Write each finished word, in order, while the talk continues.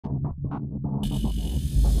Hello,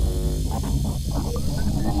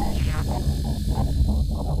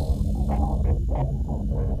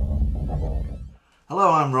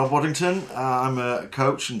 I'm Rob Waddington. I'm a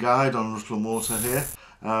coach and guide on Rutland Water here.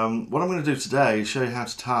 What I'm going to do today is show you how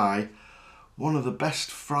to tie one of the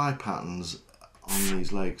best fry patterns on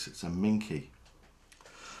these lakes. It's a MINKY.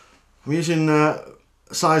 I'm using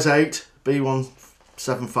size 8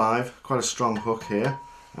 B175, quite a strong hook here,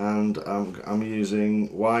 and I'm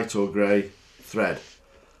using white or grey thread.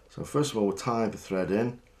 So first of all, we'll tie the thread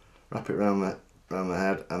in, wrap it around the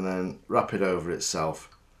head, and then wrap it over itself.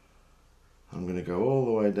 I'm going to go all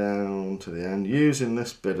the way down to the end, using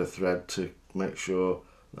this bit of thread to make sure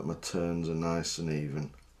that my turns are nice and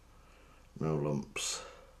even. No lumps.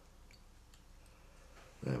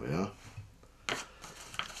 There we are.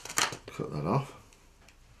 Cut that off.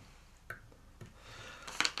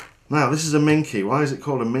 Now this is a MINKY. Why is it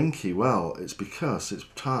called a MINKY? Well, it's because it's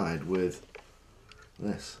tied with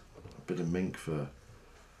this, a bit of mink fur.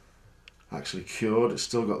 Actually cured, it's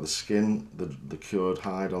still got the skin, the cured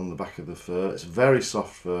hide on the back of the fur. It's very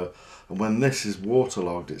soft fur, and when this is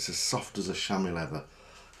waterlogged, it's as soft as a chamois leather,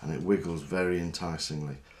 and it wiggles very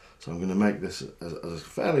enticingly. So I'm going to make this as a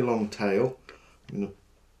fairly long tail. I'm going to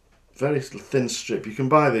very thin strip. You can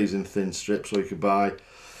buy these in thin strips, or you could buy,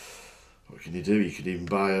 what can you do? You could even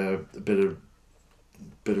buy a bit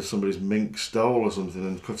of somebody's mink stole or something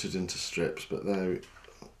and cut it into strips. But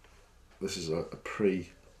this is a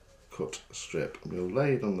pre-cut strip. I'm going to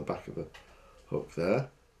lay it on the back of the hook there.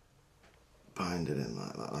 Bind it in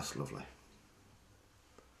like that. That's lovely.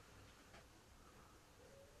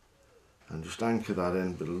 And just anchor that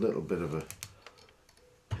in with a little bit of a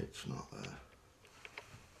hitch knot there.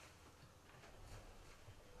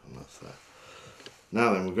 And that's that.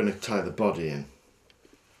 Now then, we're going to tie the body in.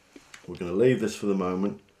 We're going to leave this for the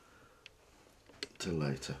moment till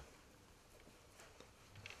later.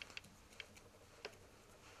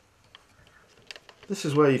 This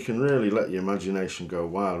is where you can really let your imagination go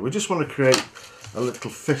wild. We just want to create a little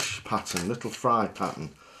fish pattern, little fry pattern.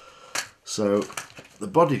 So the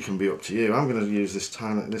body can be up to you. I'm going to use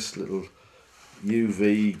this little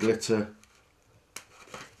UV glitter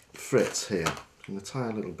fritz here. I'm going to tie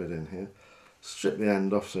a little bit in here. Strip the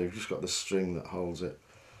end off so you've just got the string that holds it,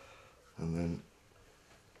 and then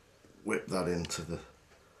whip that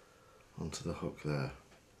onto the hook there.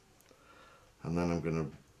 And then I'm going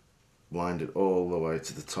to wind it all the way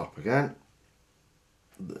to the top again.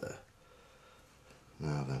 There.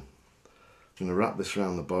 Now then, I'm going to wrap this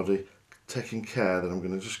around the body, taking care that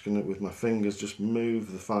I'm just going to with my fingers just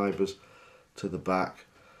move the fibres to the back,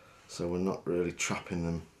 so we're not really trapping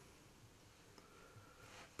them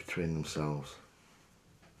between themselves.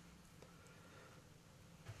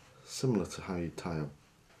 Similar to how you tie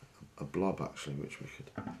a blob, actually, which we could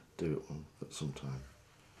do at some time.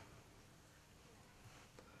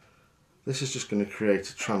 This is just going to create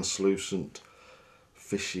a translucent,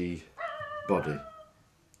 fishy body.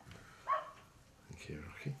 Thank you,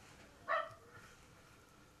 Rocky.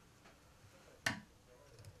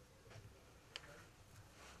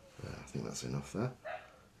 There, I think that's enough there.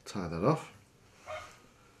 Tie that off.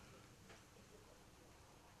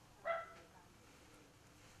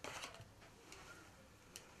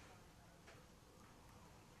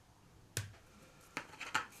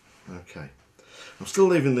 Okay, I'm still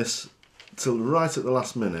leaving this till right at the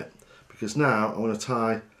last minute, because now I'm going to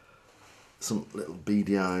tie some little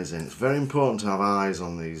beady eyes in. It's very important to have eyes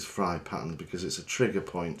on these fry patterns because it's a trigger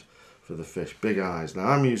point for the fish. Big eyes. Now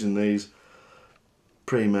I'm using these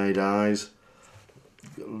pre-made eyes.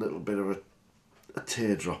 Got a little bit of a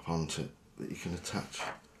teardrop onto it that you can attach.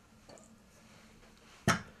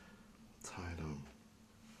 Tied on.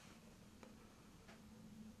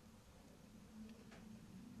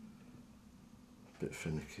 Bit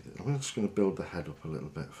finicky. I'm just going to build the head up a little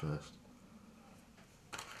bit first.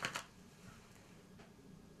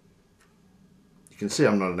 You can see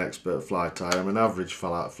I'm not an expert fly tyer. I'm an average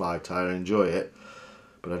fly tyer. I enjoy it,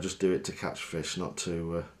 but I just do it to catch fish, not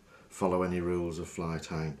to follow any rules of fly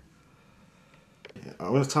tying.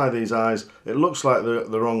 I'm going to tie these eyes. It looks like they're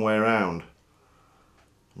the wrong way around.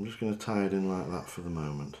 I'm just going to tie it in like that for the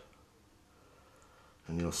moment,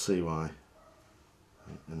 and you'll see why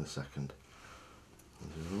in a second.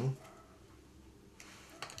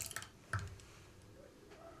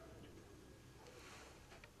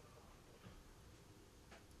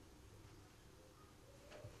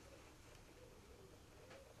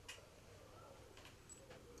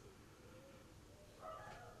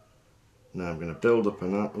 Now I'm going to build up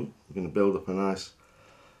a nice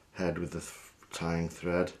head with the tying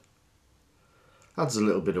thread. Adds a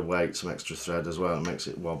little bit of weight, some extra thread as well. It makes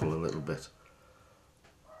it wobble a little bit.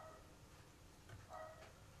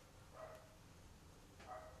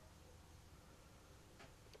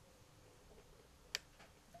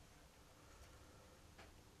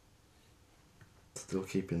 Still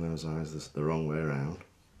keeping those eyes the wrong way around.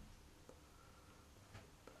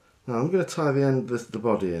 Now I'm going to tie the end of the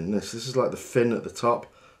body in. This is like the fin at the top.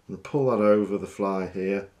 I'm going to pull that over the fly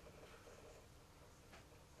here.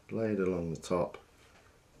 Lay it along the top.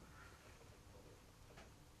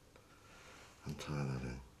 And tie that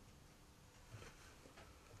in.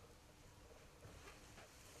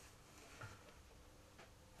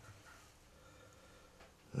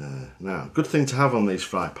 There. Now, good thing to have on these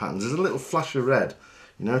fry patterns is a little flash of red,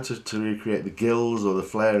 you know, to recreate the gills or the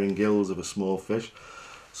flaring gills of a small fish.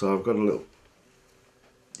 So I've got a little,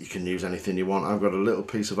 you can use anything you want, I've got a little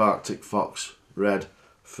piece of Arctic fox red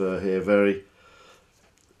fur here,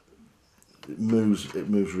 it moves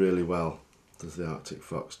really well, does the Arctic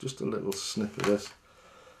fox. Just a little snip of this,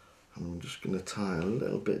 and I'm just going to tie a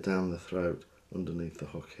little bit down the throat underneath the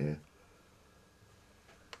hook here.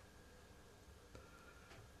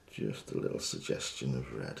 Just a little suggestion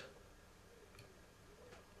of red.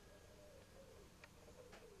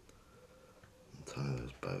 And tie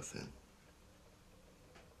those both in.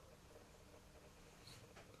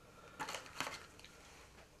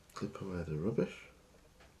 Clip away the rubbish.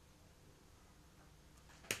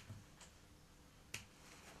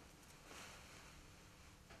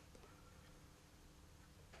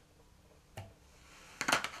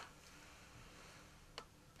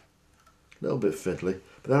 A little bit fiddly,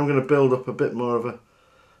 but then I'm going to build up a bit more of a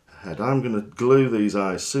head. I'm going to glue these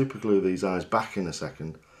eyes, super glue these eyes back in a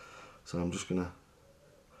second. So I'm just going to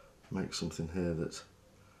make something here that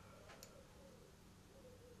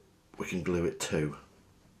we can glue it to.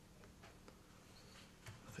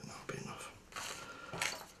 I think that'll be enough.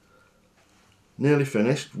 Nearly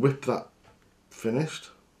finished. Whip that finished.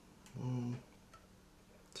 1,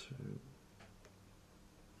 2,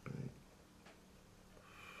 3,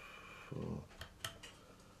 4.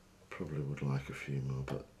 Probably would like a few more,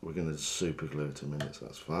 but we're going to super glue it in a minute, so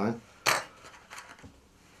that's fine.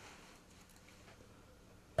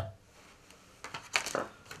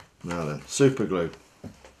 Now then, super glue.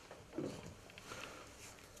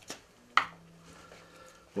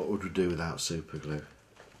 What would we do without super glue?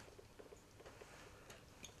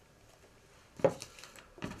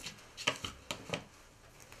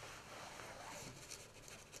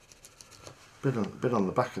 Bit on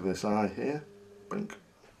the back of this eye here. Blink.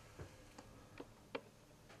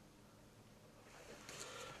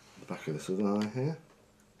 The back of this other eye here.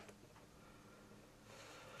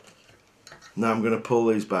 Now I'm going to pull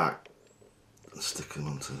these back and stick them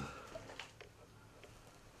onto the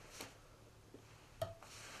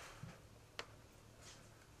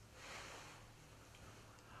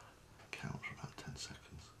count for about 10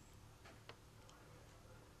 seconds.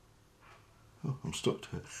 Oh, I'm stuck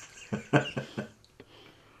to it.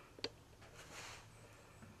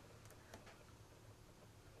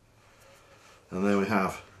 And there we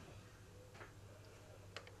have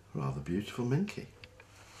a rather beautiful minky.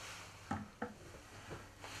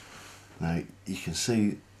 Now you can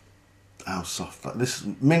see how soft that, this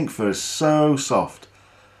mink fur is so soft.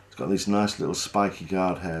 It's got these nice little spiky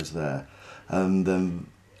guard hairs there, and then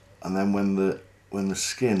when the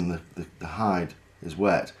skin, the hide is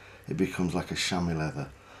wet, it becomes like a chamois leather,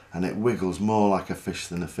 and it wiggles more like a fish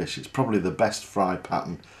than a fish. It's probably the best fry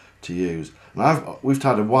pattern to use. And we've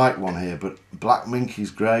tried a white one here, but black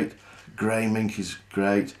minky's great, grey minky's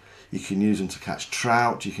great. You can use them to catch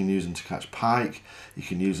trout, you can use them to catch pike, you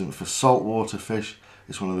can use them for saltwater fish.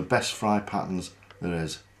 It's one of the best fry patterns there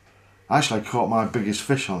is. Actually, I caught my biggest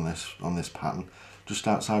fish on this pattern just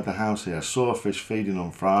outside the house here. I saw a fish feeding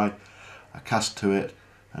on fry, I cast to it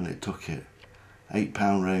and it took it.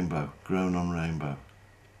 £8 rainbow, grown on rainbow.